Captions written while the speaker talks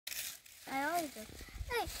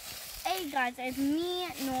Hey guys, it's me,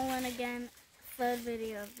 Nolan again, third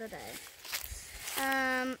video of the day.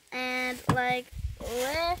 And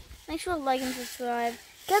make sure to like and subscribe.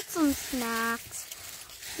 Get some snacks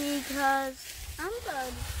because I'm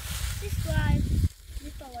good. Subscribe,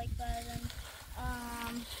 hit the like button.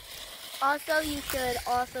 Also, you should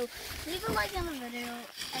also leave a like on the video.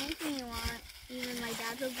 Anything you want, even my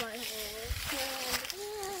dad's a butthole.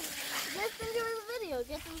 Just enjoy the video.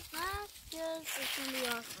 Get some snacks. It's gonna be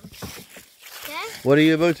awesome. Okay? What are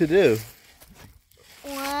you about to do?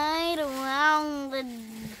 Ride around the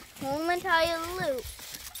whole entire loop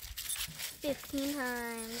 15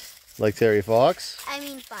 times. Like Terry Fox? I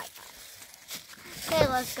mean 5 times. Okay,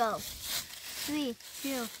 let's go. 3,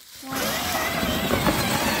 2, 1.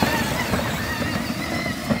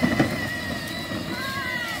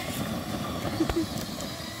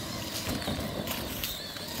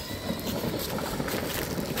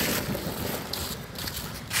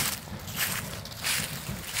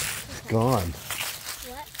 Gone.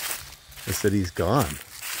 What? I said he's gone. And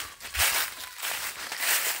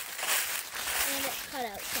it cut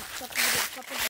out.